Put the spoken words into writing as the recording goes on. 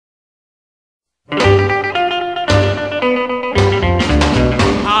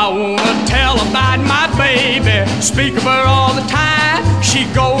Speak of her all the time. She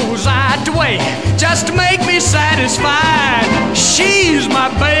goes out the way just to make me satisfied. She's my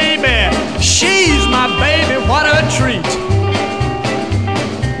baby, she's my baby, what a treat.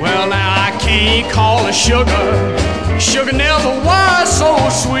 Well, now I can't call her sugar. Sugar never was so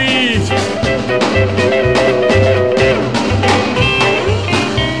sweet.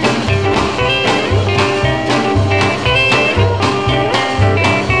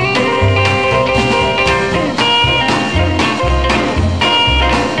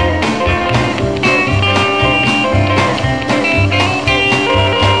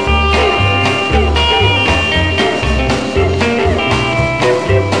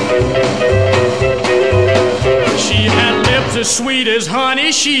 As sweet as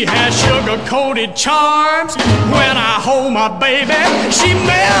honey, she has sugar-coated charms. When I hold my baby, she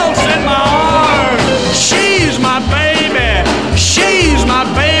melts